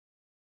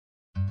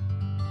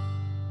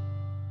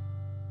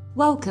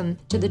Welcome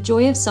to the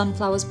Joy of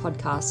Sunflowers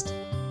podcast.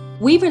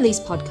 We release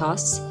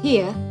podcasts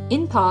here,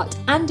 in part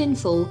and in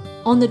full,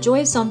 on the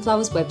Joy of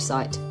Sunflowers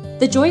website.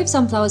 The Joy of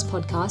Sunflowers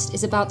podcast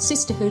is about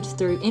sisterhood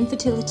through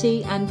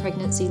infertility and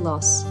pregnancy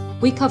loss.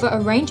 We cover a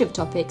range of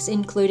topics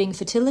including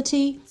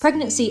fertility,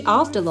 pregnancy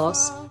after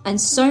loss, and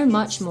so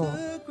much more.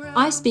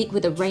 I speak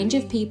with a range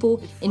of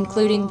people,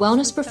 including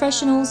wellness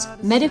professionals,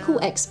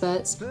 medical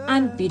experts,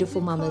 and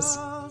beautiful mamas.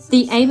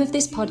 The aim of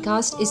this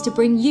podcast is to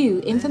bring you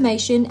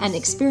information and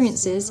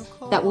experiences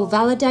that will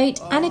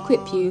validate and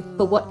equip you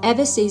for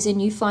whatever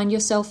season you find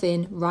yourself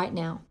in right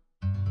now.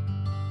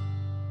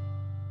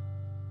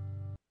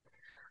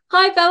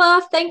 Hi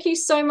Bella, thank you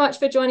so much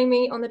for joining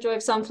me on the Joy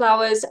of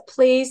Sunflowers.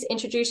 Please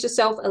introduce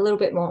yourself a little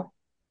bit more.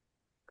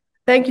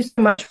 Thank you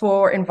so much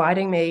for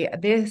inviting me.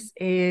 This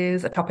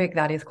is a topic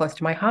that is close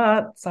to my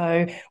heart,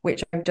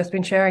 which I've just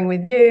been sharing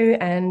with you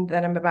and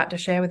that I'm about to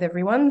share with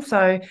everyone.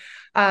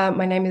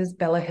 My name is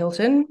Bella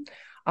Hilton.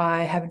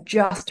 I have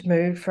just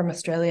moved from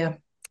Australia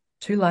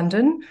to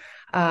London.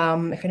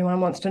 If anyone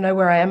wants to know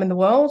where I am in the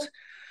world,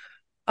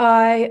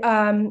 I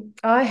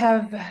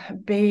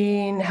have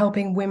been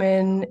helping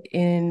women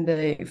in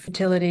the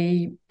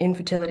fertility,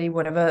 infertility,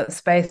 whatever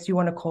space you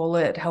want to call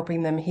it,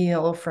 helping them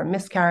heal from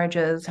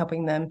miscarriages,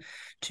 helping them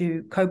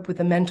to cope with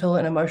the mental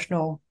and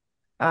emotional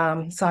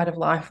side of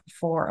life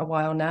for a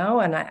while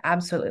now. And I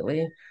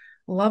absolutely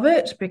love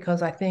it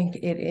because I think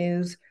it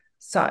is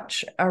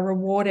such a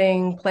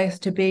rewarding place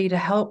to be, to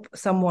help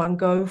someone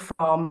go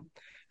from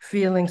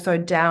feeling so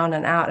down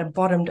and out and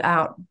bottomed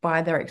out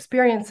by their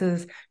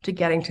experiences to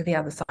getting to the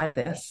other side of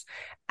this.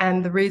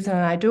 And the reason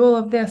I do all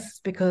of this is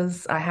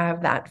because I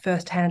have that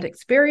firsthand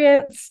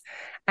experience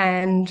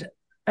and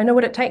I know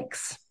what it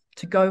takes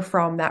to go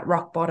from that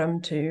rock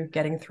bottom to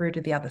getting through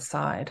to the other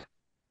side.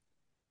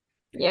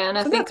 Yeah, and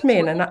I think that's me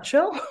in a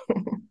nutshell.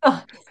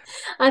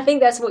 I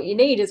think that's what you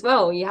need as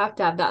well. You have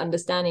to have that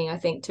understanding, I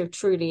think, to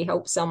truly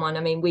help someone. I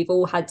mean, we've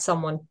all had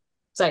someone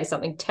say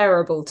something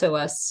terrible to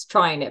us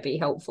trying to be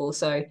helpful,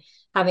 so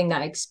having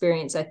that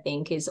experience, I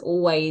think, is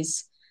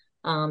always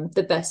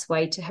the best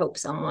way to help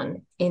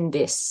someone in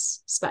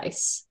this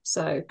space.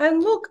 So,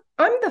 and look,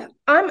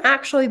 I'm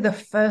actually the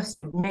first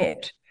to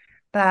admit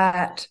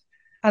that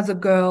as a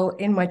girl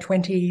in my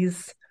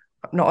 20s,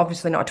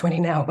 obviously not 20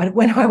 now, but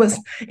when I was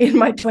in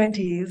my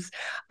 20s,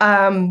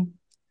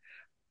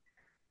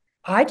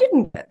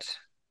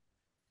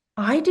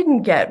 I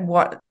didn't get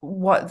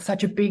what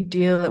such a big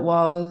deal it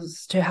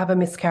was to have a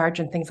miscarriage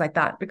and things like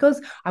that,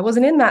 because I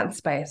wasn't in that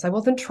space. I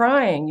wasn't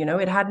trying,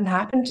 it hadn't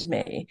happened to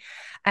me.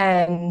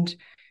 And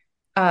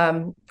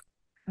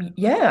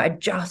I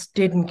just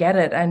didn't get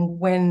it. And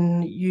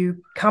when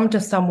you come to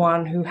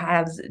someone who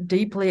has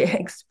deeply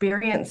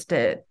experienced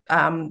it,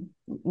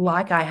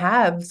 like I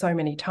have so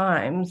many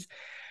times,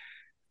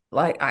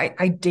 like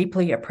I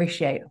deeply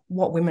appreciate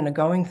what women are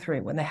going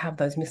through when they have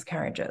those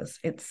miscarriages.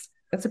 It's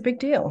a big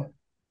deal.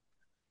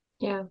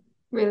 Yeah,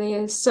 really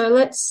is. So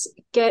let's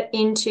get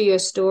into your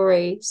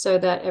story so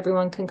that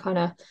everyone can kind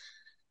of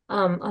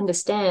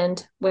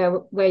understand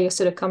where you're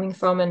sort of coming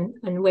from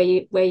and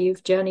where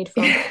you've journeyed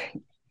from.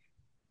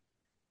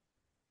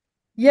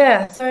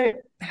 Yeah, so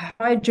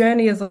my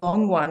journey is a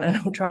long one, and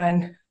I'll try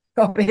and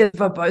not be as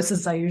verbose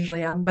as I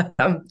usually am. But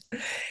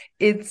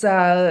it's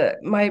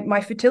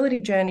my fertility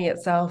journey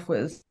itself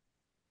was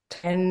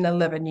 10,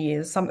 11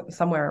 years,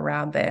 somewhere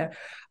around there.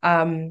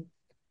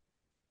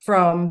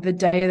 From the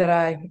day that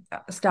I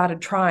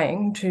started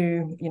trying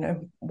to,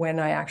 when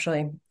I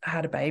actually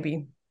had a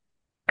baby.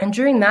 And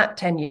during that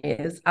 10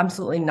 years,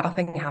 absolutely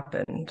nothing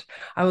happened.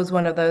 I was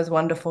one of those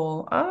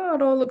wonderful,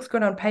 it all looks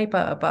good on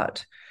paper,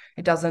 but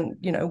it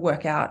doesn't,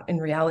 work out in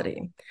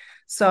reality.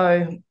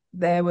 So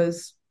there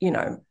was,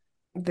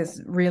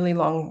 this really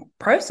long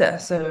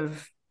process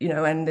of,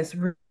 and this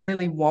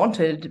really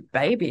wanted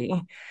baby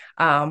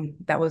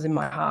that was in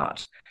my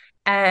heart.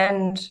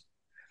 And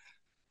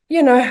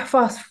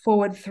fast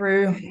forward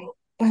through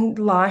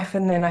life,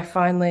 and then I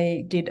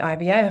finally did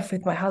IVF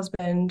with my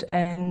husband,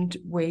 and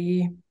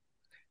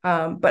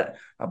but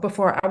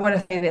before, I want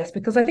to say this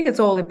because I think it's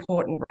all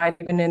important, right?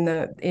 Even in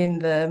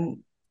the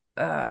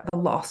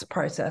loss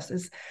process,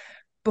 is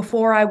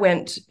before I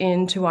went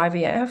into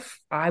IVF,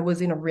 I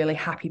was in a really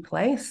happy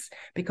place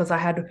because I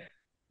had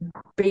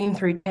been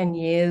through 10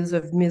 years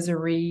of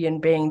misery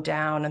and being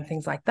down and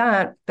things like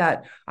that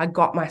I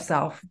got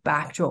myself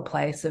back to a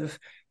place of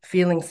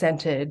feeling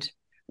centered,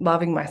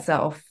 loving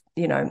myself,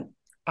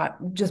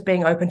 just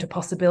being open to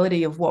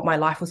possibility of what my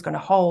life was going to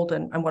hold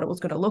and what it was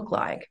going to look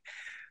like.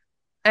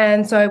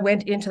 And so I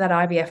went into that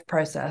IVF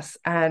process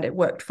and it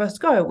worked first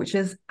go, which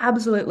is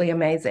absolutely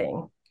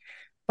amazing.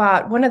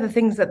 But one of the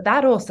things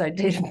that also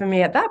did for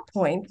me at that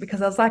point,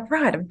 because I was like,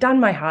 right, I've done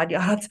my hard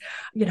yards,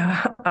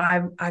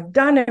 I've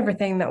done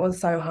everything that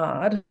was so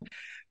hard,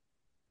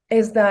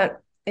 is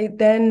that it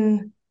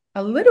then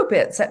a little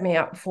bit set me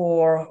up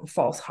for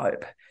false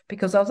hope,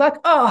 because I was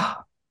like,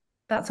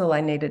 that's all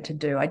I needed to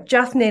do. I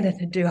just needed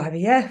to do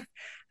IVF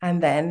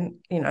and then,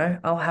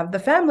 I'll have the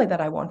family that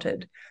I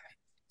wanted.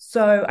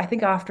 So I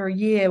think after a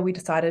year, we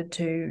decided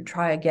to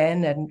try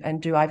again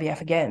and do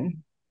IVF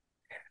again.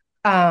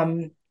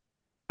 Um,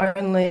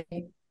 Only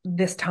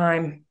this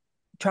time,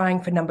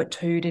 trying for number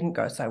two didn't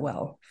go so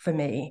well for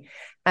me.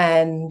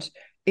 And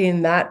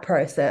in that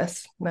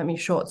process, let me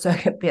short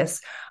circuit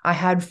this, I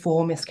had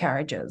 4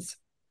 miscarriages.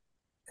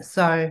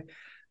 So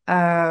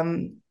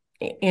in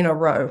a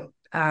row,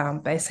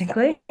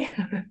 basically.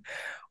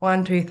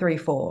 1, 2, 3,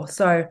 4.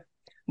 So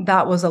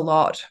that was a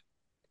lot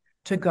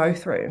to go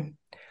through.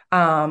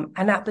 And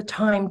at the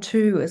time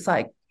too, it's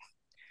like,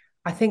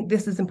 I think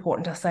this is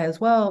important to say as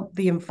well.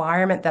 The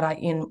environment that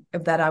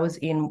I was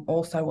in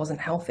also wasn't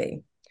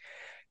healthy.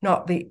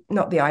 Not the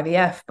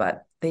IVF,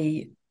 but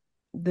the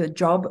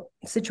job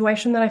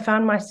situation that I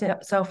found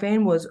myself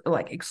in was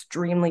like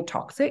extremely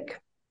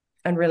toxic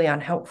and really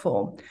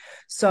unhelpful.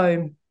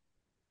 So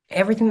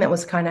everything that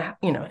was kind of,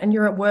 and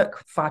you're at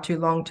work far too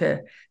long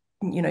to,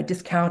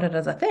 discount it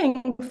as a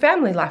thing.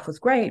 Family life was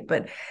great,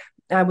 but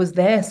I was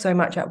there so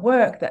much at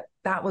work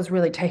that was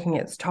really taking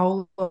its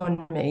toll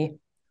on me.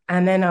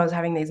 And then I was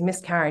having these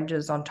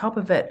miscarriages on top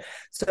of it.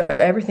 So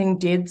everything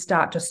did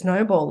start to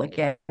snowball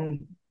again.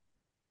 And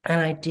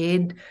I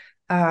did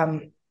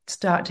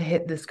start to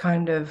hit this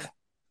kind of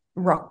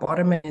rock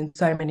bottom in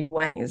so many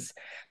ways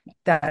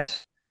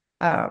that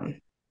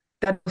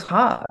that was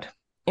hard.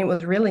 It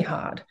was really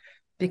hard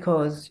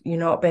because you're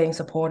not being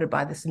supported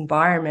by this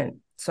environment.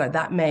 So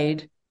that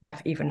made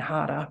life even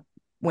harder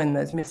when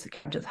those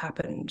miscarriages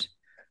happened.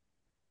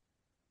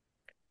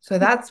 So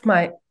that's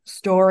my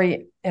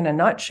story in a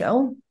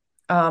nutshell.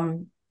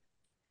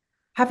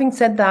 Having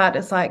said that,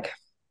 it's like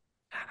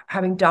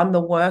having done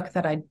the work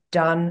that I'd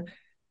done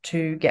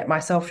to get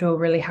myself to a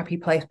really happy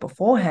place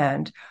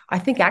beforehand, I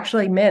think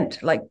actually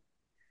meant like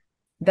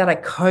that I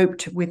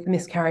coped with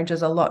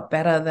miscarriages a lot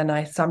better than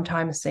I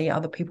sometimes see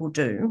other people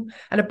do.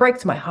 And it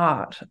breaks my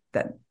heart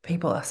that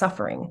people are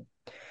suffering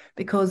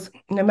because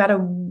no matter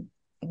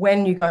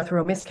when you go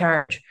through a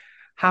miscarriage,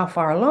 how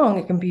far along,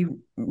 it can be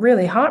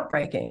really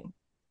heartbreaking.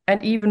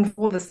 And even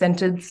for the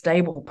centered,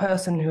 stable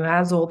person who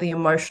has all the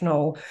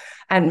emotional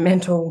and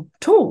mental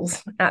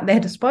tools at their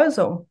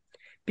disposal,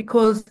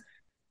 because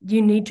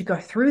you need to go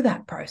through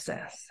that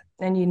process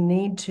and you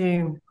need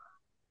to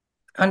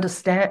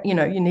understand, you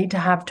need to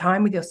have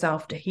time with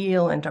yourself to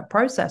heal and to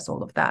process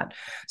all of that.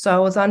 So I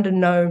was under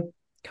no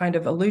kind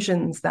of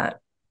illusions that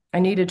I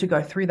needed to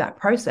go through that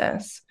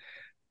process.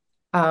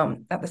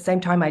 At the same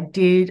time, I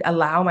did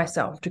allow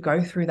myself to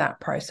go through that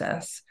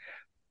process.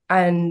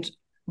 And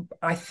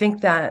I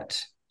think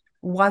that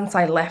once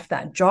I left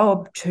that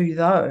job too,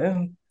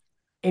 though,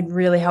 it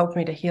really helped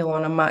me to heal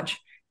on a much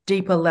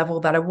deeper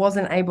level that I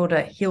wasn't able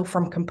to heal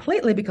from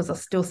completely because I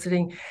was still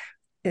sitting.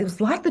 It was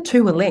like the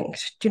two were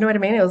linked. Do you know what I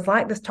mean? It was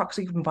like this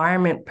toxic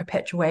environment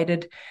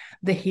perpetuated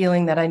the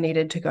healing that I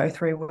needed to go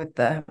through with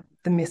the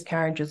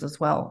miscarriages as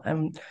well.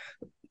 And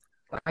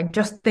I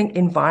just think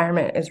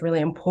environment is really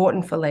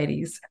important for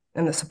ladies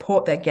and the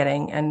support they're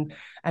getting and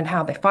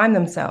how they find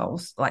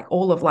themselves. Like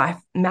all of life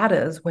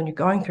matters when you're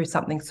going through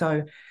something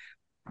so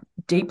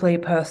deeply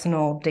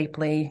personal,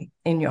 deeply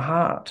in your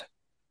heart.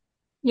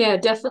 Yeah,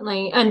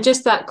 definitely. And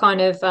just that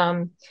kind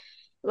of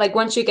like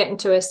once you get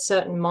into a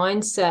certain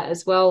mindset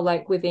as well,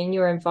 like within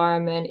your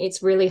environment,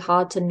 it's really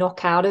hard to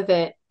knock out of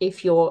it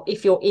if you're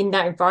in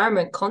that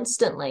environment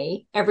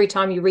constantly. Every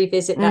time you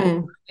revisit that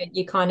environment,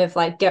 you kind of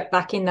like get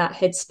back in that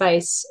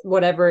headspace,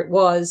 whatever it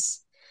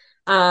was,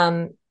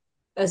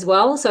 as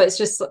well. So it's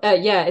just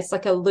yeah, it's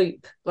like a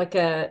loop, like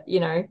a,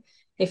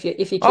 if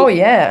you keep. Oh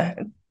yeah.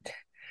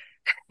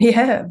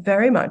 Yeah,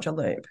 very much a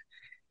loop.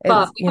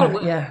 But It's, we gotta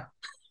work. yeah.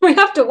 We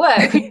have to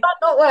work. We can't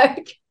not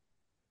work.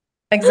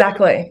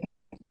 Exactly.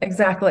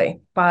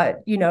 Exactly. But,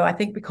 I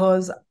think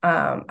because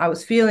I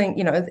was feeling,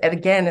 and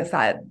again, it's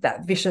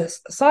that vicious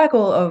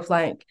cycle of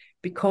like,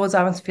 because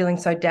I was feeling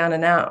so down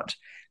and out,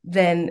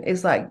 then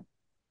it's like,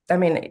 I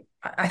mean,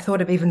 I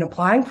thought of even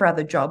applying for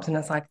other jobs and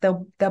it's like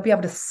they'll be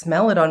able to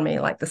smell it on me,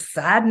 like the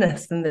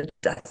sadness and the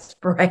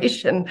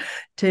desperation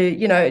to,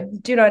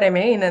 do you know what I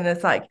mean? And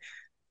it's like,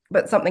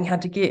 but something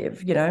had to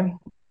give.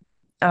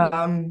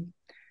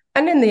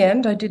 And in the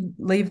end, I did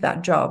leave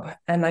that job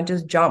and I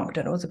just jumped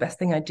and it was the best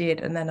thing I did.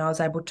 And then I was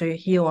able to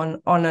heal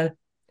on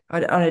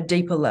a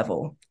deeper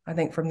level, I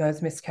think, from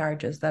those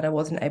miscarriages that I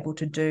wasn't able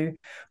to do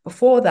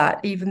before that,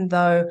 even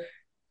though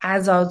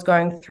as I was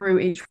going through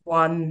each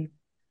one,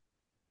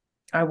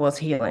 I was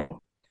healing.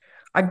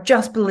 I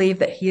just believe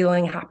that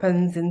healing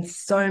happens in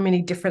so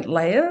many different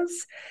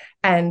layers.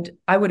 And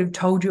I would have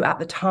told you at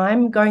the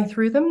time going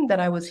through them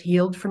that I was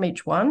healed from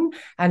each one.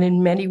 And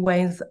in many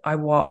ways, I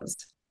was.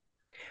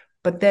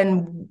 But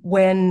then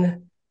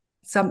when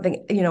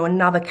something,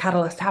 another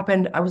catalyst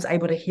happened, I was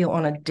able to heal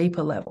on a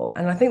deeper level.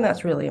 And I think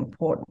that's really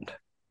important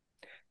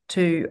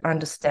to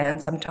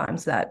understand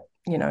sometimes that,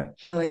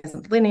 healing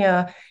isn't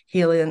linear.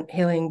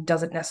 Healing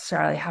doesn't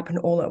necessarily happen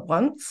all at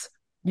once.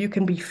 You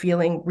can be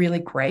feeling really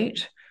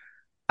great.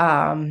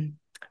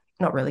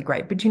 Not really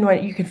great, but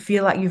you can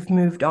feel like you've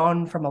moved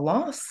on from a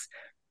loss.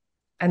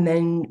 and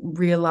then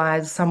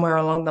realize somewhere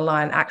along the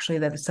line, actually,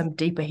 there's some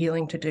deeper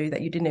healing to do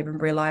that you didn't even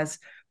realize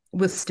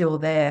was still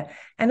there.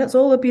 And it's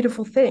all a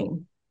beautiful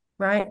thing,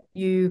 right?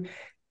 You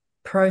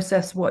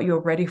process what you're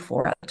ready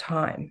for at the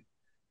time.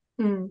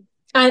 Mm.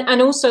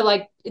 And also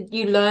like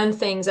you learn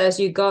things as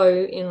you go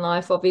in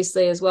life,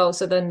 obviously, as well.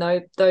 So then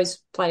those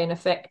play an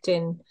effect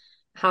in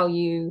how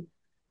you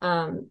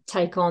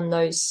take on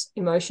those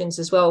emotions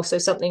as well. So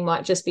something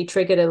might just be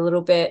triggered a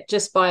little bit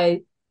just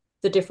by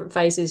the different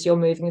phases you're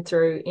moving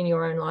through in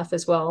your own life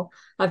as well.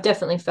 I've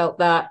definitely felt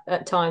that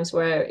at times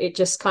where it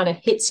just kind of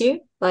hits you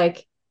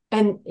like,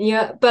 and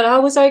yeah, but I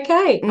was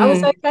okay. I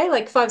was okay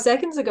like 5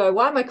 seconds ago.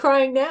 Why am I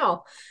crying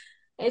now?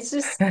 It's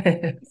just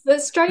the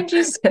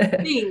strangest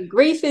thing.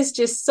 Grief is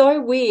just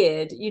so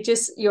weird.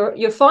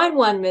 You're fine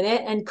 1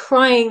 minute and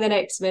crying the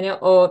next minute,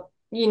 or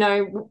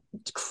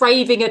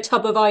craving a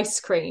tub of ice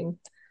cream.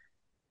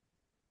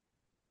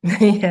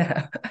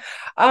 Yeah.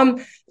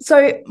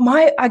 So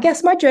I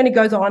guess my journey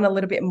goes on a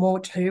little bit more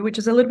too, which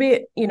is a little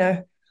bit,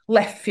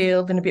 left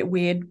field and a bit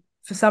weird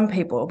for some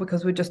people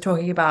because we're just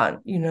talking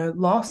about,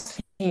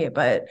 loss here.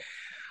 But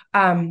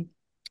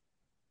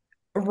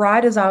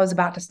right as I was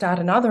about to start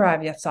another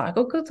IVF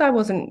cycle, because I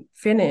wasn't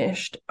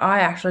finished, I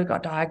actually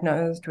got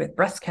diagnosed with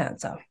breast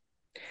cancer.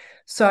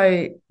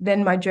 So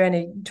then my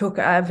journey took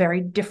a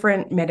very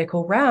different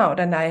medical route,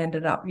 and I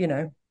ended up,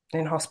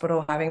 in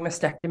hospital having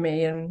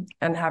mastectomy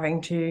and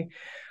having to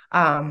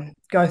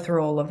go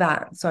through all of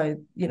that. So,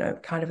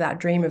 kind of that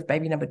dream of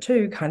baby number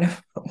two kind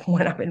of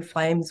went up in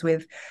flames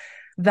with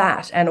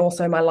that, and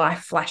also my life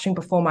flashing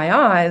before my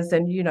eyes,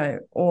 and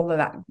all of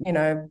that,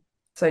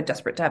 so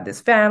desperate to have this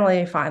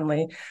family,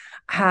 finally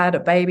had a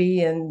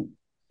baby, and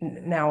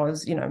now I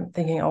was,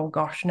 thinking, oh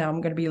gosh, now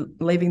I'm going to be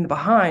leaving them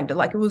behind.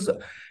 Like it was,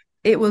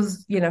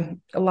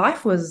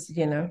 life was,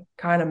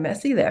 kind of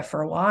messy there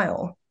for a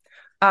while.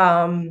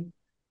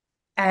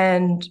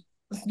 And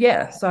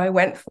yeah, so I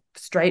went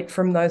straight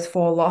from those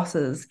 4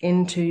 losses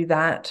into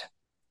that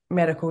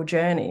medical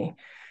journey,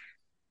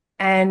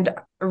 and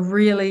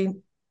really,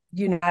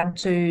 had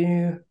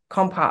to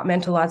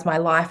compartmentalize my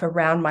life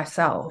around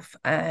myself.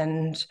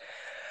 And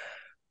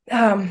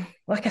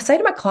like I say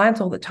to my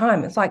clients all the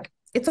time, it's like,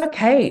 it's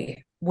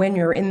okay when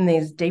you're in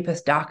these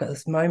deepest,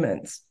 darkest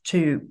moments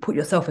to put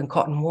yourself in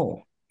cotton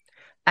wool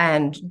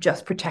and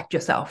just protect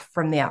yourself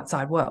from the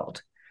outside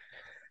world.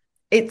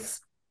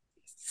 It's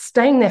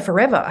staying there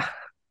forever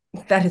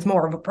that is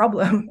more of a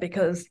problem,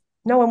 because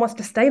no one wants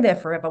to stay there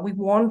forever. We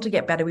want to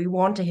get better. We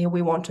want to heal.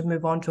 We want to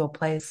move on to a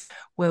place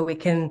where we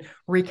can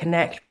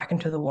reconnect back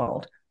into the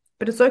world.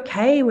 But it's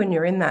okay when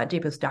you're in that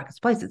deepest,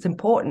 darkest place. It's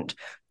important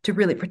to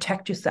really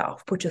protect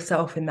yourself, put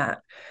yourself in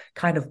that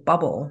kind of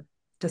bubble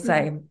to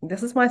say,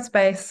 this is my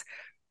space,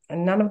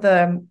 and none of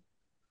the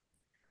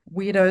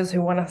weirdos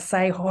who want to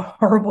say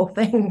horrible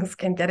things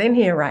can get in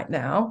here right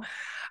now.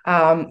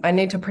 I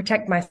need to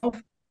protect myself.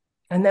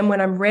 And then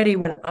when I'm ready,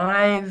 when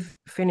I've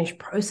finished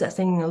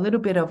processing a little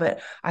bit of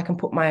it, I can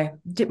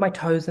dip my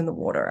toes in the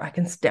water. I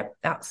can step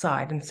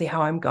outside and see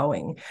how I'm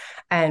going.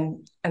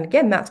 And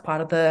again, that's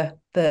part of the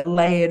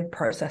layered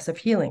process of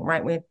healing,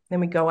 right? Then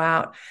we go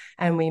out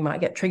and we might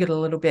get triggered a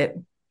little bit.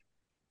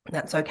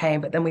 That's okay.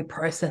 But then we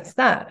process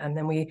that, and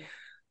then we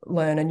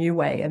learn a new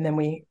way, and then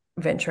we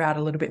venture out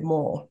a little bit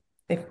more.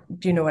 Do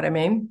you know what I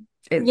mean?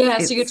 So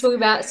you're talking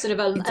about sort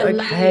of it's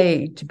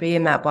okay to be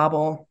in that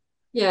bubble.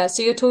 Yeah,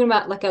 so you're talking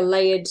about like a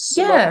layered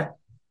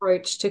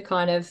approach to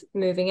kind of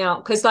moving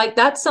out, because like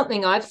that's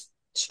something I've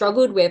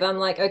struggled with. I'm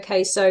like,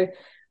 okay, so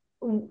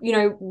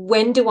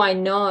when do I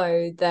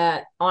know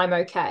that I'm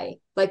okay?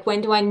 Like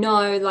when do I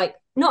know, like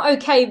not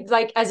okay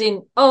like as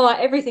in oh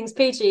everything's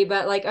peachy,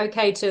 but like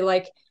okay to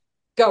like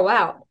go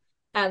out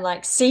and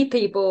like see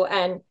people.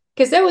 And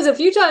because there was a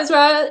few times where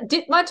I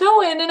dipped my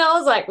toe in and I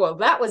was like, well,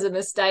 that was a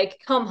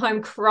mistake. Come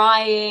home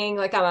crying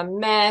like I'm a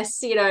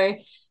mess,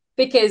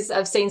 because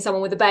I've seen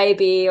someone with a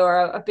baby,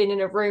 or I've been in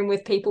a room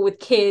with people with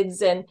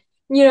kids, and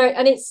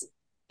and it's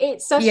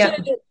such a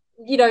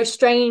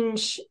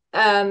strange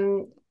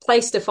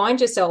place to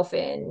find yourself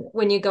in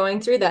when you're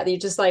going through that. You're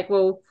just like,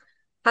 well,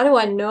 how do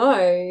I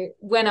know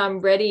when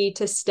I'm ready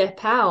to step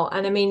out?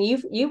 And I mean,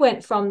 you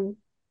went from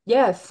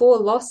 4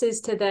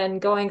 losses to then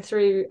going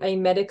through a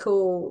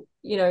medical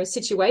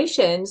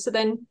situation. So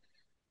then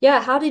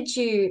how did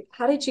you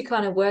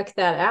kind of work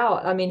that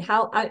out? I mean,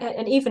 how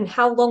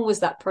long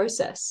was that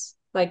process?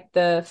 Like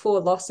the 4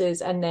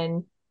 losses and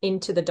then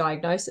into the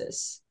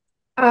diagnosis?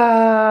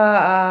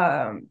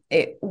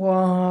 It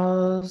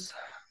was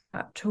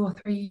about 2 or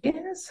 3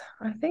 years,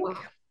 I think. Wow.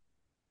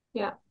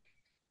 Yeah.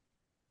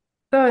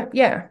 So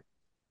yeah,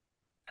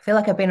 I feel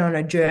like I've been on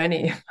a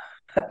journey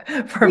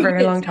for a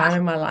very long time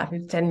in my life.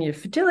 It's 10-year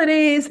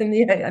fertilities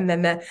and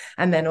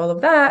then all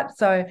of that.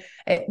 So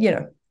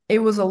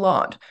it was a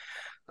lot.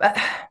 But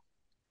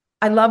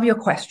I love your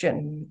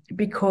question,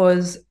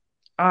 because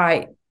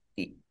I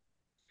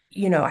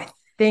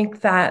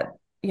think that,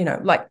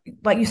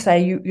 like you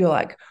say, you're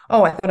like,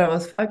 oh, I thought I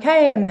was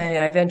okay, and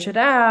then I ventured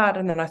out,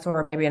 and then I saw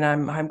a baby, and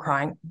I'm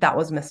crying. That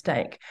was a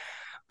mistake,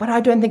 but I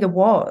don't think it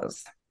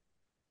was.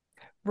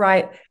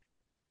 Right?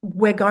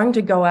 we're going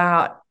to go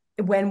out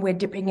when we're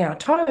dipping our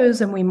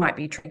toes and we might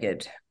be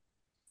triggered.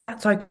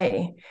 That's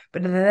okay.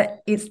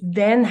 But it's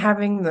then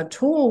having the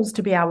tools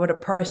to be able to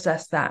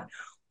process that.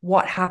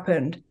 What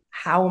happened?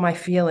 How am I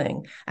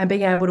feeling? And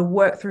being able to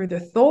work through the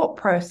thought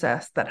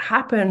process that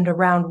happened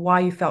around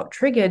why you felt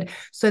triggered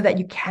so that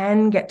you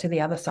can get to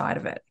the other side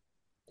of it,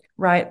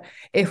 right?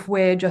 If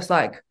we're just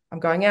like, I'm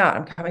going out,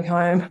 I'm coming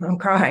home, I'm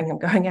crying, I'm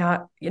going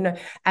out,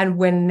 and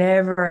we're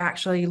never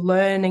actually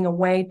learning a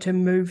way to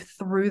move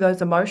through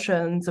those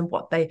emotions and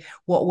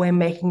what we're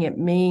making it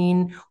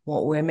mean,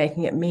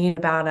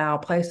 about our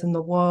place in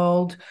the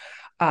world,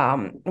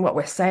 what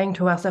we're saying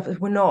to ourselves. If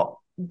we're not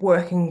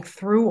working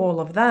through all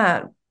of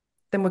that,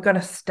 then we're going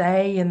to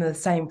stay in the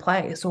same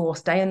place or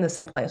stay in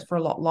this place for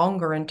a lot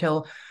longer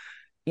until,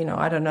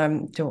 I don't know,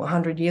 until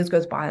 100 years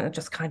goes by and it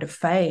just kind of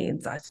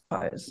fades, I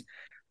suppose.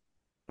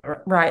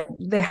 Right.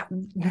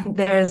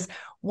 There's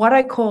what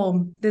I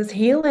call, there's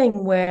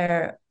healing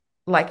where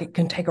like it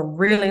can take a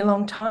really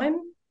long time.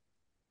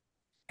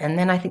 And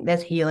then I think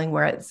there's healing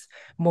where it's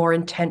more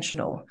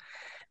intentional.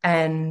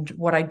 And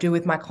what I do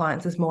with my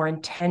clients is more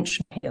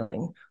intentional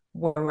healing,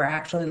 where we're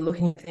actually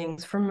looking at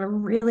things from a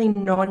really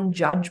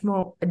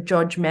judgmental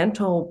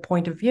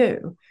point of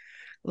view.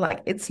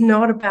 Like it's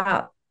not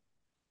about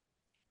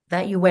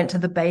that you went to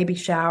the baby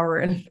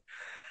shower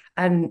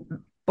and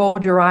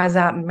bawled your eyes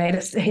out and made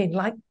a scene.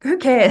 Like, who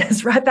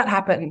cares, right? That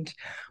happened.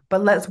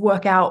 But let's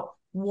work out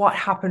what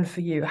happened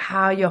for you,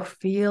 how you're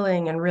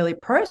feeling, and really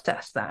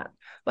process that.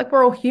 Like,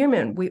 we're all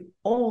human. We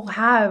all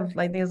have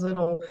like these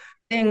little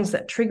things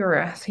that trigger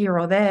us here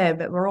or there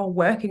that we're all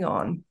working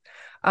on.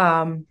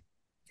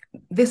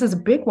 This is a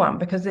big one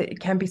because it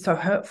can be so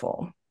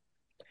hurtful.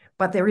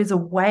 But there is a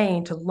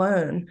way to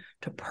learn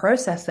to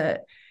process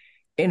it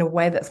in a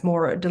way that's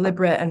more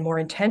deliberate and more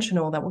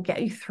intentional that will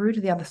get you through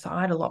to the other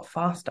side a lot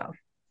faster.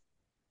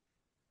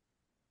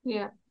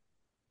 Yeah.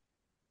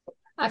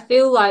 I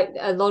feel like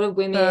a lot of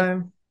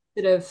women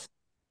sort of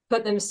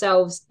put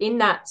themselves in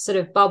that sort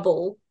of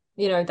bubble,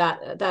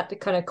 that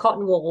kind of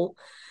cotton wool.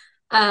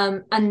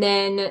 And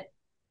then,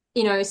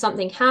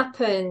 something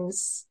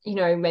happens,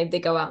 maybe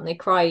they go out and they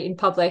cry in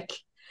public.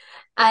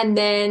 And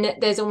then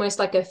there's almost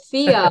like a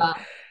fear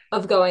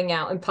of going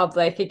out in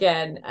public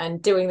again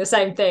and doing the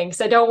same thing.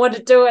 So I don't want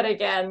to do it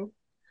again.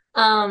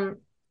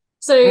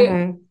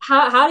 So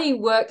how do you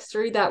work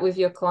through that with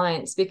your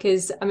clients?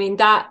 Because I mean,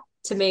 that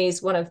to me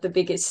is one of the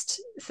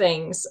biggest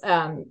things.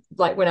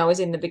 Like when I was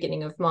in the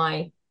beginning of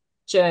my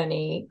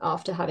journey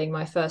after having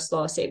my first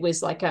loss, it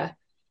was a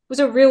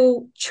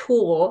real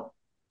chore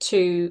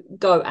to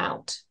go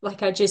out.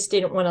 Like I just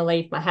didn't want to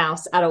leave my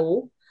house at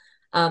all.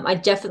 I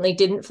definitely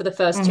didn't for the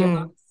first 2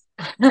 months.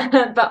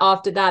 But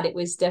after that, it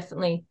was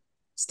definitely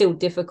still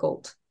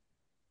difficult.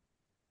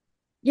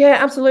 Yeah,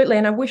 absolutely.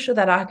 And I wish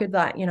that I could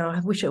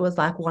I wish it was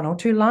like 1 or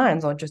 2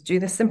 lines or just do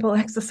this simple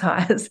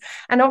exercise.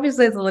 And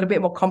obviously it's a little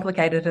bit more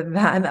complicated than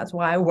that. And that's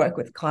why I work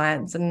with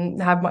clients and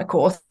have my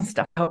course and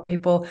stuff, help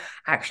people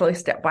actually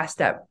step by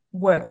step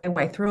work their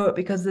way through it,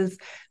 because there's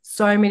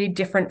so many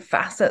different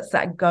facets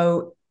that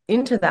go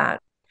into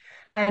that.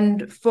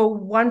 And for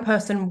one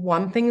person,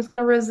 one thing's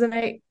going to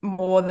resonate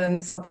more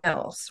than something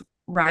else,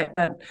 right?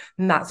 And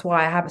that's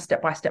why I have a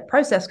step-by-step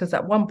process, because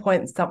at one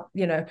point, some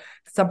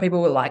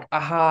people were like,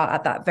 aha,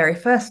 at that very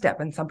first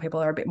step, and some people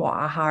are a bit more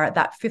aha at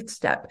that fifth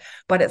step.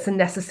 But it's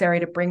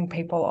necessary to bring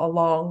people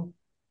along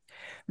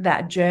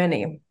that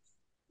journey.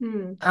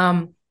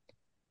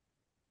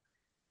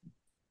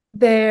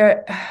 There's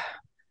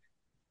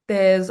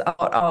a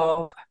lot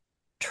of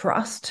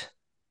trust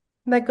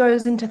that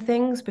goes into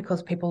things,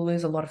 because people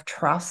lose a lot of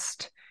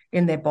trust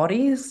in their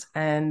bodies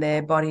and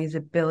their body's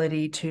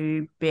ability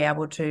to be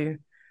able to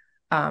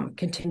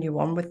continue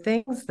on with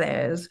things.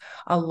 There's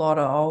a lot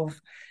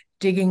of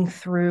digging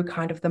through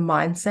kind of the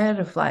mindset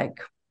of like,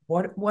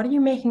 what are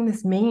you making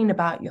this mean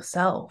about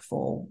yourself?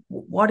 Or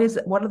what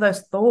are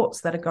those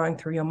thoughts that are going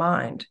through your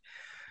mind?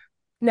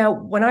 Now,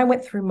 when I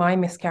went through my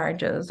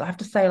miscarriages, I have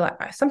to say,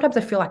 like, sometimes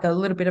I feel like a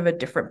little bit of a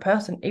different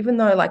person, even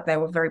though like they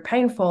were very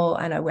painful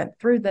and I went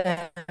through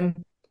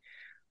them.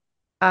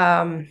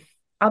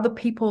 Other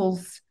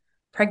people's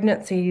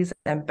pregnancies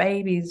and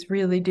babies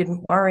really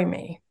didn't worry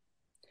me,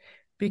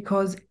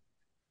 because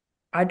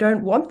I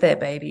don't want their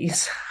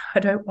babies. I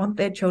don't want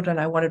their children.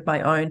 I wanted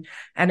my own.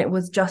 And it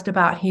was just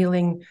about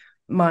healing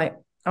my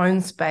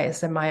own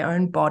space and my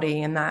own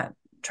body and that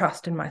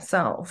trust in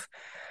myself.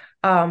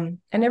 And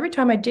every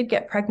time I did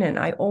get pregnant,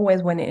 I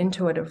always went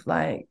into it of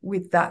like,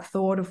 with that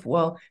thought of,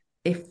 well,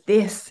 if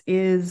this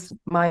is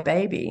my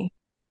baby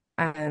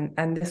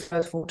and this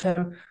goes full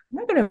term, I'm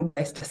not going to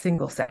waste a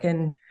single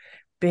second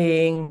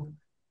being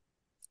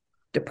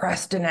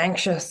depressed and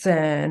anxious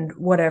and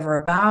whatever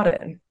about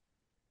it.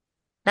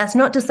 That's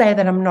not to say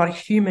that I'm not a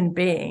human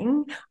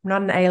being. I'm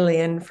not an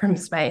alien from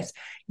space.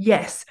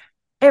 Yes,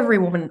 every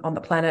woman on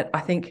the planet,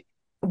 I think,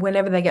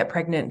 whenever they get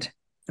pregnant,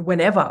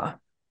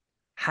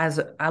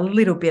 has a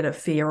little bit of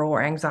fear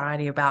or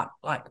anxiety about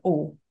like,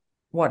 oh,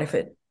 what if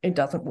it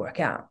doesn't work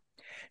out?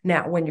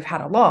 Now, when you've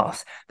had a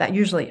loss, that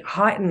usually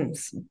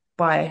heightens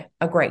by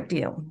a great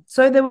deal.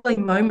 So there were like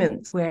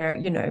moments where,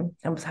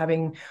 I was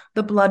having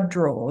the blood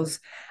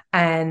draws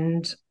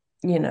and,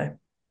 you're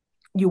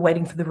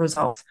waiting for the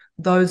results.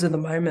 Those are the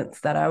moments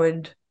that I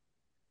would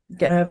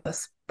get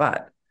nervous.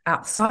 But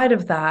outside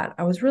of that,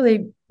 I was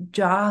really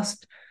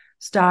just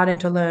starting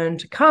to learn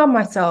to calm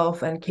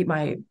myself and keep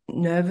my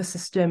nervous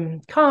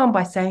system calm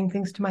by saying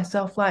things to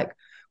myself like,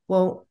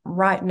 well,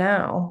 right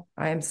now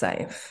I am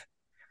safe.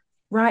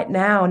 Right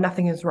now,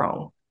 nothing is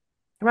wrong.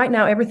 Right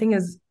now, everything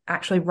is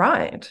actually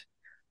right.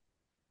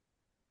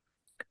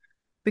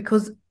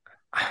 Because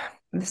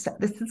this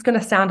is going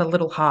to sound a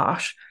little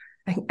harsh.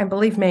 And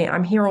believe me,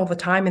 I'm here all the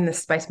time in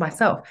this space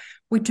myself.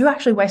 We do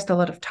actually waste a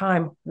lot of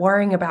time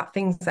worrying about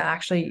things that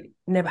actually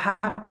never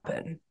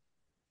happen.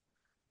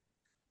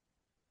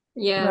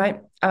 Yeah. Right.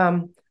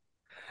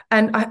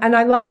 And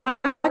I like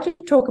to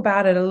talk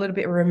about it a little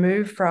bit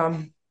removed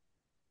from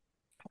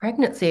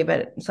pregnancy,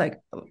 but it's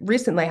like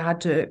recently I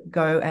had to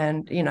go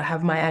and,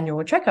 have my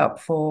annual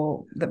checkup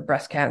for the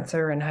breast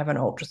cancer and have an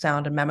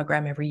ultrasound and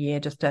mammogram every year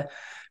just to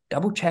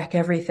double check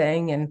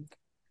everything. And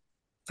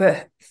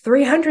for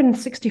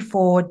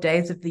 364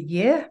 days of the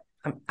year,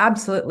 I'm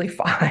absolutely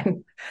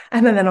fine.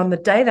 And then on the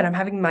day that I'm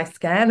having my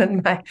scan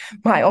and my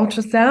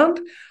ultrasound,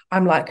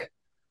 I'm like,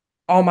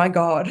 oh my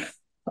God,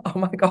 oh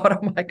my God,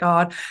 oh my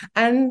God.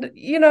 And,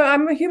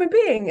 I'm a human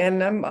being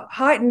and I'm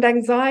heightened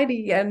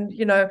anxiety and,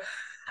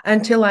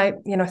 until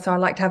so I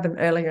like to have them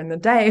earlier in the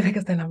day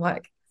because then I'm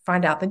like,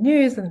 find out the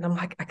news and I'm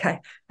like, okay.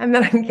 And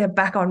then I can get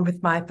back on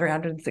with my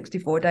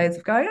 364 days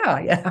of going, oh,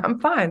 yeah, I'm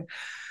fine.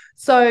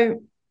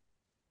 So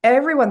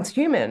everyone's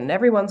human.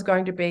 Everyone's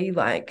going to be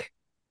like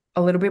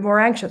a little bit more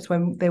anxious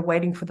when they're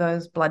waiting for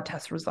those blood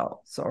test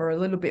results or a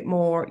little bit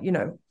more,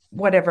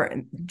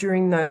 whatever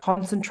during the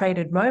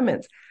concentrated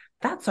moments.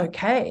 That's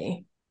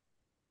okay.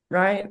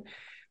 Right.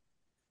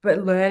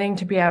 But learning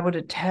to be able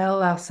to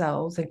tell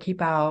ourselves and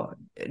keep our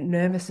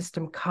nervous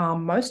system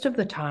calm most of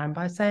the time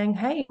by saying,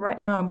 hey, right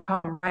now I'm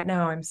calm, right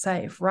now I'm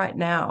safe, right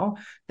now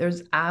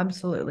there's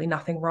absolutely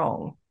nothing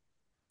wrong.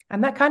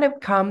 And that kind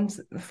of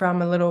comes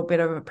from a little bit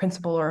of a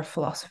principle or a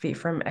philosophy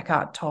from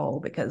Eckhart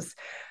Tolle, because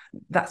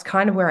that's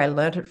kind of where I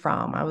learned it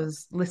from. I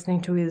was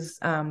listening to his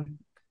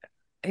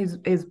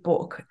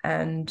book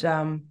and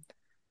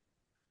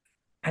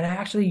I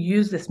actually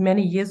used this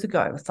many years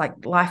ago. It's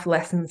like life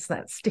lessons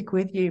that stick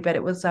with you, but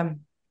it was for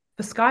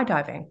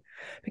skydiving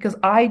because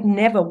I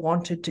never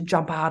wanted to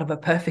jump out of a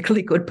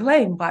perfectly good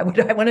plane. Why would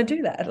I want to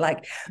do that?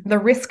 Like the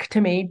risk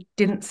to me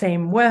didn't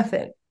seem worth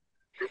it.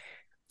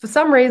 For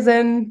some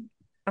reason,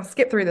 I'll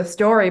skip through the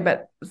story,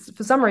 but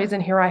for some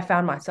reason here I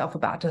found myself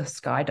about to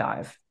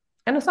skydive.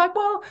 And it's like,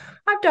 well,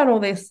 I've done all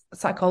these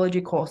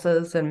psychology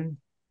courses and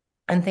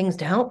things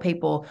to help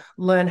people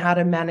learn how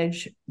to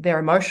manage their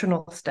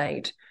emotional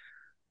state.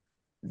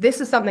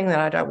 This is something that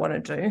I don't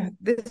want to do.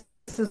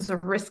 This is a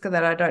risk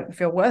that I don't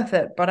feel worth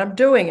it, but I'm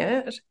doing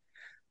it.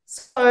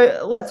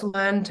 So let's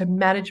learn to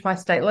manage my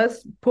state.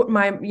 Let's put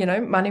my,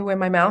 money where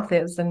my mouth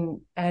is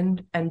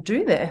and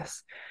do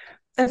this.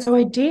 And so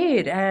I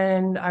did.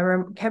 And I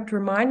kept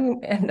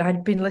reminding, and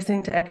I'd been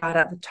listening to Eckhart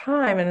at the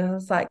time. And it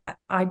was like,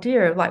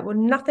 idea of like, well,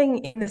 nothing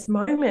in this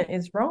moment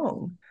is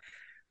wrong.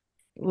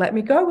 Let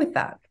me go with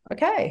that.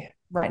 Okay.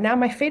 Right now,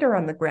 my feet are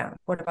on the ground.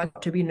 What have I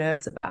got to be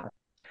nervous about?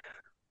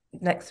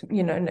 Next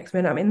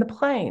minute I'm in the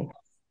plane.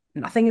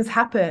 Nothing has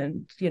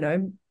happened.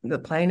 The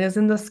plane is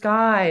in the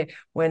sky.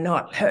 We're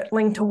not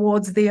hurtling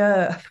towards the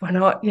earth. We're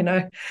not,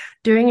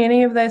 doing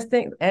any of those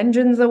things.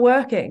 Engines are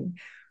working.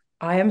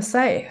 I am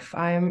safe.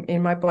 I am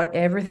in my body.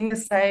 Everything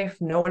is safe.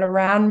 No one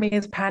around me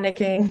is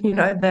panicking.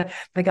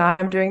 The guy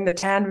I'm doing the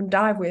tandem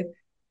dive with,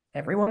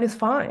 everyone is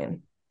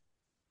fine.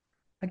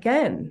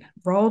 Again,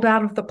 rolled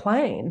out of the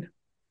plane.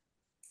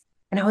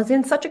 And I was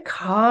in such a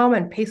calm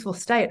and peaceful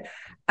state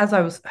as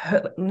I was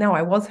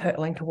I was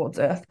hurtling towards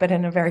Earth, but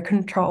in a very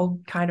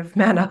controlled kind of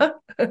manner,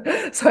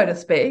 so to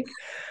speak,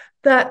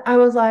 that I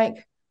was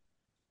like,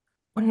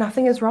 well,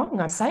 nothing is wrong.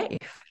 I'm safe.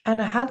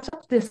 And I had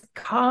this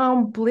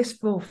calm,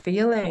 blissful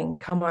feeling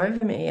come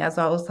over me as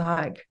I was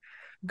like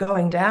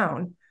going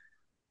down,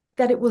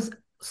 that it was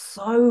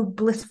so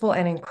blissful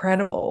and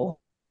incredible.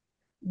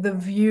 The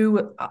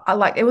view,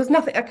 it was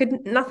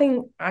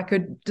nothing I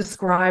could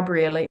describe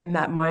really in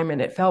that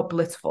moment. It felt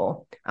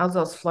blissful as I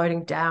was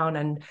floating down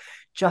and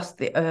just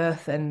the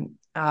earth and,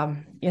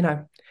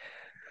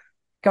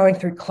 going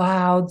through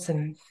clouds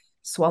and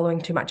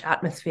swallowing too much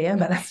atmosphere,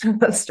 but that's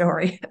another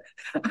story.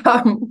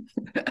 And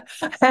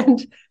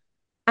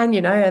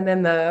and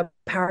then the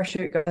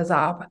parachute goes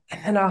up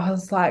and I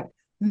was like,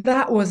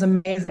 that was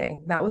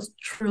amazing. That was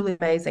truly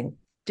amazing.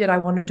 Did I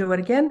want to do it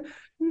again?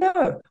 No,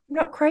 I'm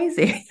not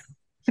crazy.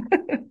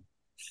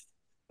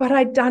 But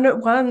I'd done it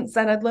once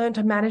and I'd learned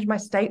to manage my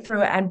state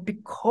through it. And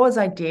because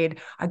I did,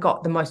 I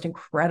got the most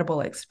incredible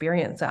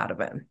experience out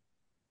of it.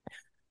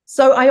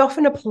 So I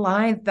often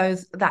apply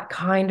that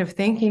kind of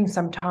thinking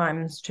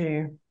sometimes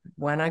to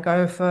when I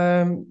go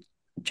for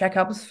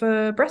checkups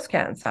for breast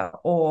cancer,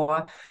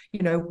 or,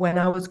 when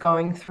I was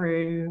going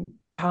through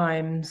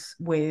times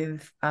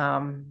with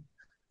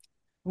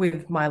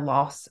with my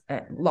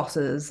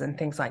losses and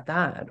things like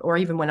that, or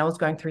even when I was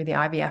going through the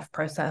IVF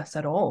process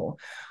at all.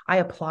 I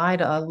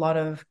applied a lot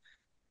of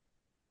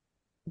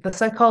the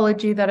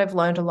psychology that I've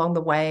learned along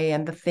the way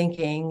and the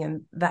thinking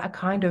and that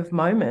kind of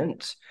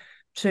moment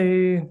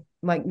to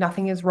like,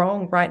 nothing is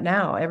wrong right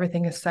now,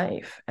 everything is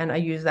safe. And I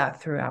use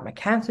that throughout my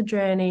cancer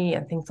journey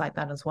and things like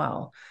that as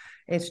well.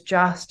 It's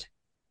just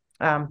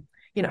a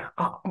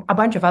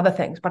bunch of other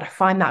things, but I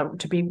find that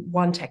to be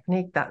one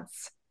technique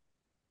that's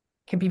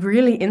can be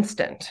really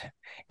instant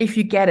if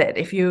you get it,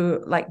 if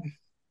you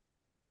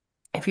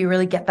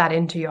really get that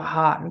into your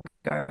heart and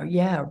go,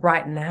 yeah,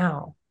 right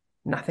now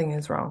nothing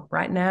is wrong,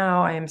 right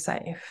now I am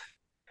safe,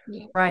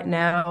 Yeah. right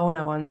now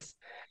no one's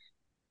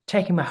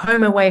taking my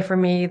home away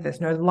from me,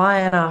 there's no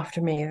lion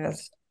after me,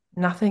 there's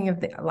nothing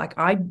of the like,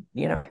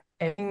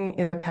 everything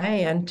is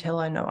okay until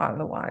I know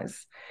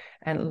otherwise,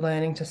 and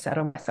learning to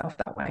settle myself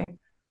that way.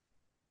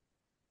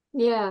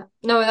 Yeah.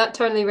 No, that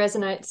totally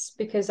resonates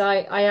because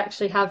I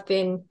actually have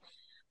been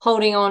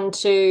holding on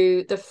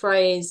to the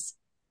phrase,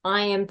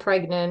 I am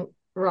pregnant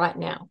right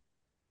now.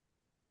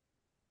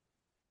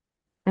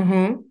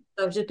 Mm-hmm.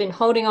 I've just been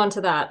holding on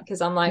to that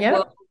because I'm like, Yeah,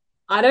 well,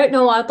 I don't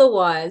know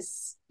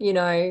otherwise,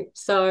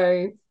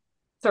 so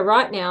for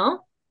right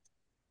now,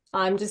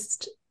 I'm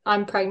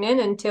pregnant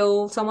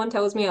until someone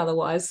tells me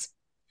otherwise.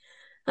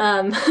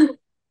 Um, so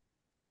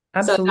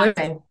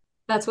absolutely.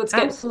 that's what's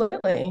getting.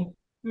 Absolutely.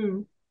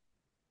 Hmm.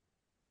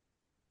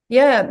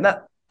 Yeah,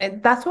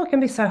 that's what can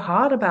be so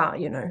hard about,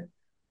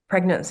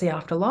 pregnancy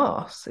after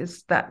loss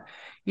is that,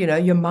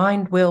 your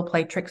mind will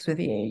play tricks with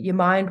you. Your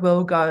mind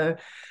will go,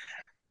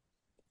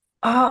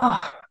 oh,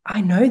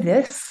 I know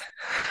this.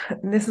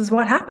 This is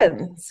what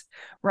happens,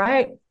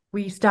 right?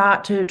 We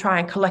start to try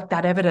and collect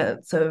that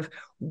evidence of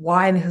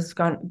why this is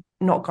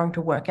not going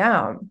to work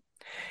out.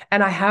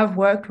 And I have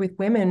worked with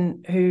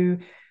women who,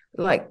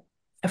 like,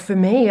 for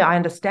me, I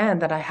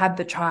understand that I had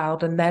the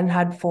child and then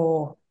had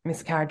four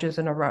miscarriages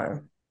in a row.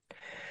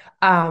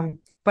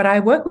 But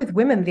I work with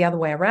women the other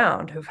way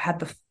around who've had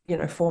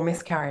the, four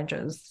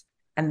miscarriages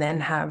and then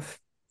have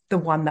the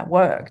one that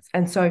worked.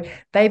 And so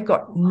they've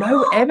got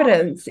no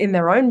evidence in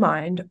their own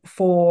mind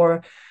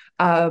for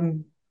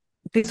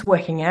this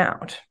working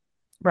out,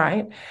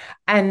 right?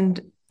 And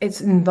it's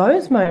in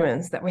those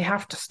moments that we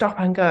have to stop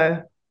and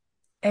go,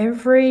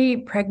 every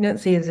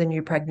pregnancy is a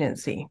new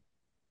pregnancy,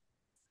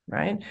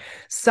 right?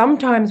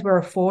 Sometimes we're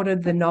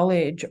afforded the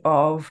knowledge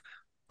of,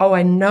 oh,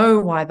 I know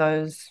why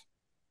those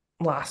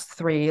last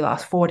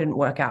four didn't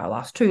work out,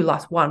 last two,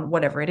 last one,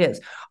 whatever it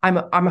is. I'm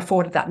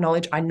afforded that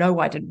knowledge. I know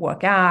why it didn't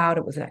work out.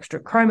 It was an extra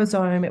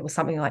chromosome. It was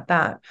something like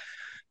that.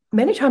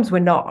 Many times we're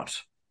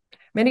not.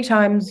 Many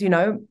times,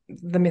 the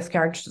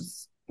miscarriage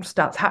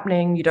starts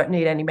happening. You don't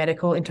need any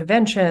medical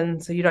intervention.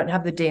 So you don't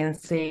have the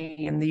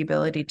D&C and the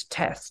ability to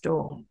test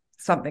or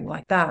something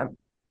like that.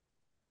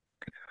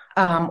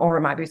 Or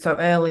it might be so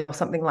early or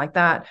something like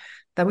that,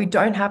 that we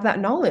don't have that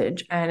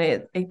knowledge. And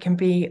it can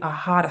be a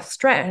harder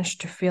stretch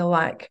to feel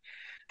like,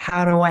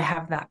 how do I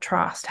have that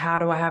trust? How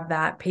do I have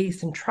that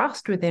peace and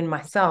trust within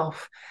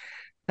myself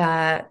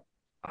that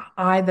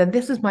either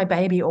this is my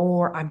baby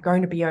or I'm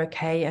going to be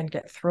okay and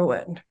get through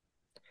it?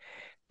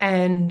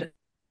 And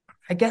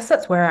I guess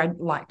that's where I'd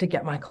like to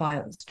get my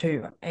clients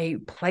to, a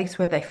place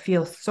where they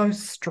feel so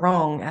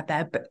strong at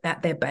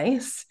their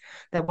base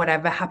that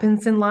whatever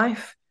happens in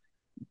life,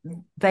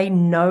 they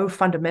know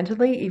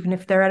fundamentally, even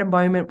if they're at a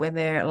moment where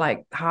their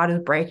like heart is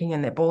breaking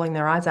and they're bawling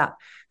their eyes out,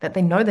 that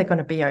they know they're going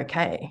to be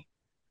okay.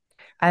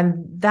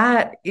 And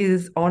that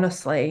is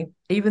honestly,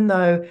 even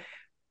though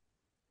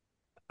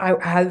I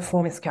had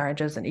four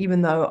miscarriages, and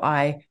even though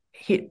I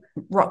hit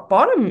rock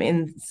bottom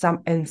in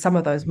some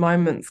of those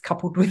moments,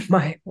 coupled with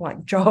my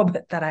like job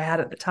that I had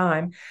at the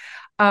time,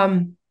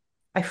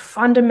 I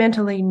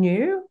fundamentally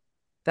knew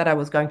that I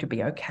was going to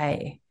be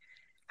okay.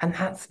 And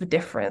that's the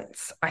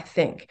difference. I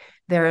think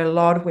there are a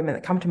lot of women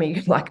that come to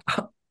me like,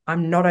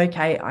 I'm not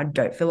okay. I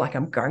don't feel like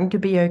I'm going to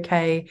be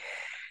okay.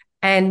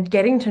 And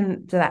getting to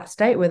that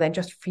state where they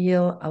just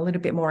feel a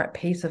little bit more at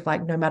peace of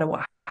like, no matter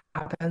what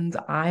happens,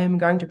 I am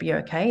going to be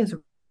okay, is a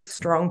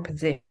strong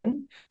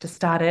position to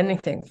start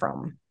anything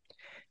from,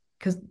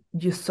 because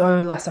you're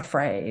so less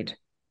afraid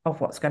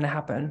of what's going to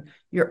happen.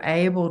 You're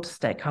able to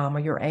stay calm, or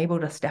you're able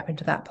to step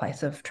into that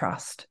place of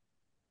trust.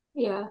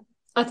 Yeah.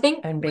 I think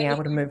And being when you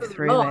able to move go for a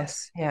through loss,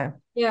 this. Yeah.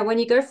 yeah, when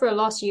you go for a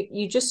loss, you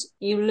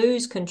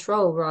lose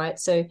control, right?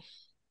 So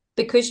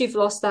because you've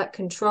lost that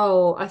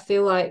control, I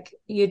feel like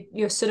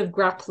you're sort of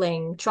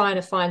grappling, trying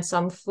to find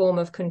some form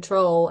of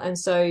control. And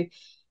so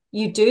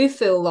you do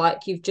feel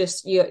like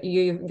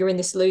you're in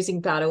this losing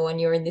battle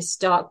and you're in this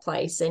dark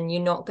place and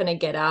you're not going to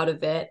get out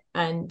of it,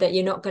 and that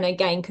you're not going to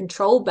gain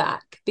control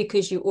back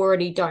because you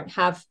already don't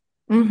have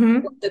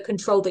the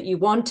control that you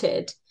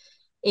wanted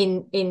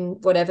in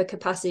whatever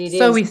capacity it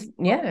So is.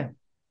 yeah,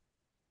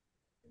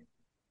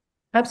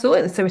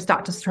 absolutely. So we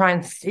start to try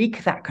and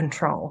seek that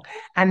control.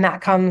 And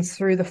that comes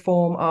through the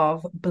form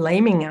of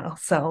blaming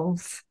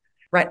ourselves,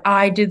 right?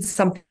 I did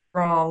something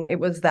wrong. It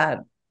was that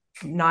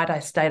night I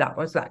stayed up,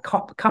 was that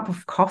cup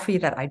of coffee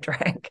that I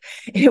drank.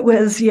 It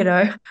was,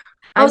 I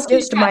I was too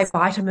missed my stressed.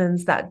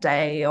 vitamins that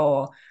day,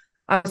 or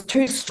I was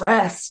too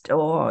stressed,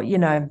 or,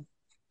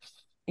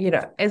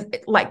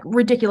 it's like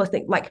ridiculous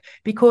thing. Like,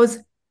 because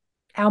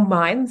our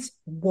minds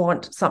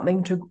want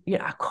something to,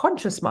 our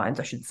conscious minds,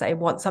 I should say,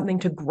 want something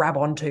to grab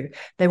onto.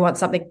 They want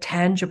something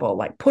tangible,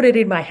 like put it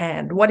in my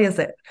hand. What is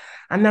it?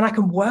 And then I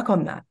can work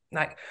on that.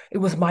 Like, it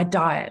was my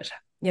diet,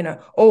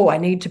 oh, I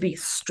need to be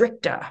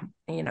stricter,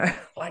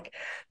 like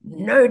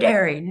no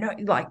dairy, no,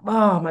 like,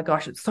 oh my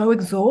gosh, it's so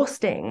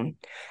exhausting.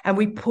 And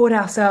we put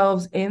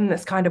ourselves in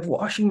this kind of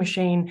washing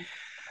machine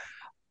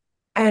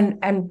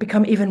and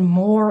become even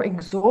more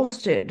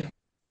exhausted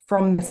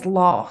from this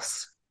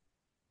loss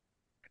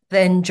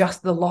than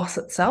just the loss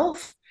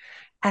itself.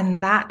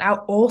 And that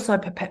also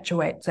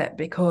perpetuates it,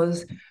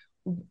 because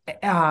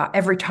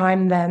every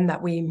time then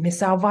that we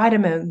miss our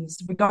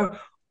vitamins, we go,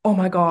 oh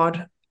my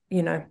God,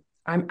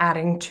 I'm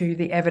adding to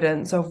the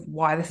evidence of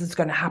why this is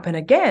going to happen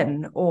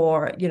again.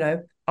 Or,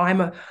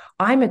 I'm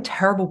a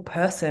terrible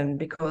person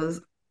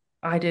because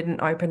I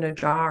didn't open a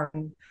jar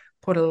and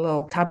put a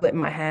little tablet in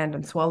my hand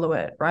and swallow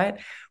it, right?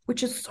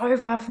 Which is so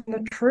far from the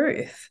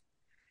truth.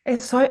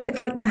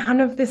 None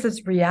of this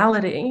is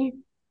reality,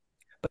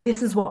 but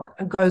this is what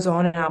goes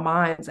on in our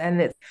minds. And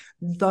it's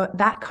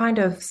that kind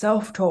of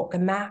self-talk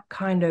and that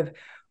kind of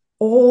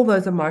all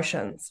those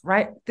emotions,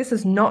 right? This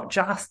is not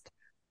just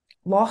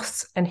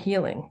loss and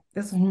healing.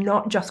 This is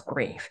not just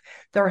grief.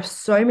 There are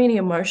so many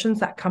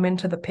emotions that come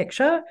into the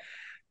picture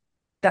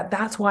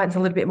that's why it's a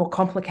little bit more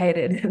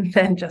complicated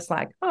than just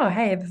like, oh,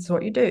 hey, this is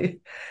what you do.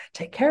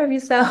 Take care of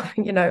yourself,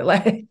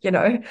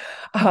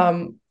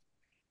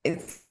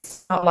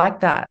 it's not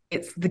like that.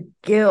 It's the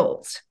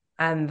guilt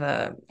and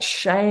the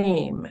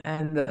shame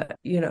and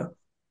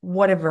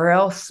whatever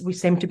else we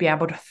seem to be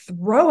able to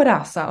throw at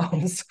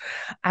ourselves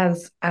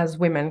as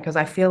women, because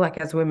I feel like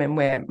as women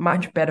we're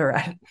much better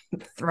at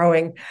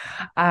throwing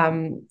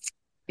a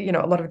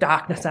lot of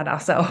darkness at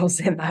ourselves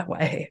in that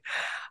way.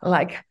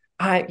 Like,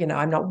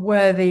 I'm not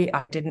worthy,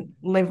 I didn't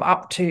live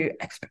up to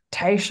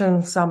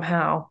expectations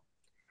somehow,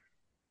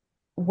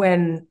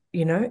 when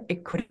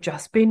it could have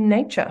just been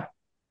nature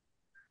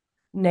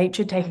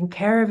taking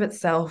care of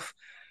itself,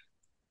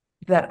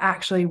 that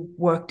actually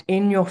worked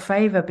in your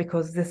favor,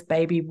 because this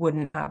baby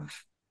wouldn't have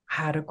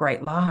had a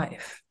great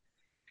life.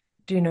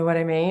 Do you know what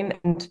I mean?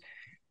 And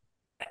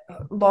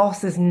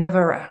loss is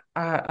never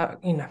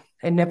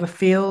it never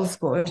feels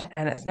good,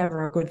 and it's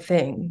never a good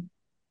thing.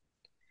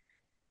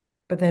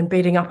 But then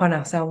beating up on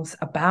ourselves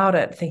about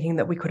it, thinking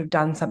that we could have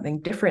done something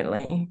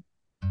differently,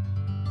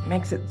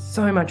 makes it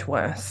so much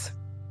worse.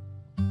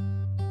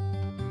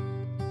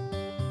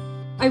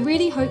 I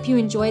really hope you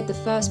enjoyed the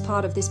first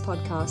part of this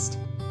podcast.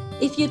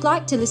 If you'd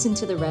like to listen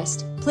to the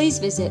rest, please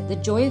visit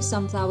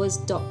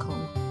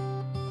thejoyofsunflowers.com.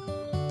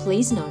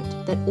 Please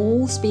note that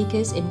all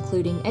speakers,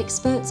 including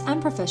experts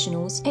and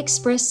professionals,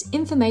 express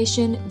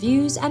information,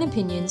 views, and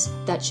opinions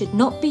that should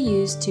not be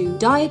used to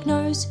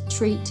diagnose,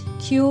 treat,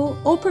 cure,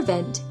 or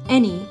prevent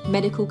any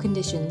medical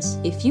conditions.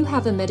 If you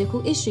have a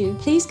medical issue,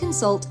 please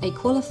consult a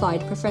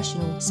qualified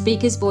professional.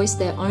 Speakers voice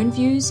their own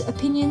views,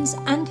 opinions,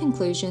 and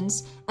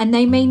conclusions, and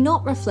they may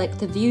not reflect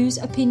the views,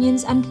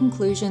 opinions, and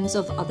conclusions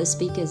of other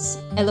speakers.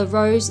 Ella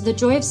Rose, The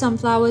Joy of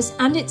Sunflowers,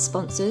 and its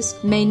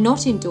sponsors may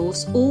not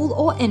endorse all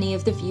or any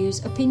of the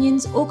views,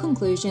 opinions, or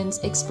conclusions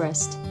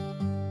expressed.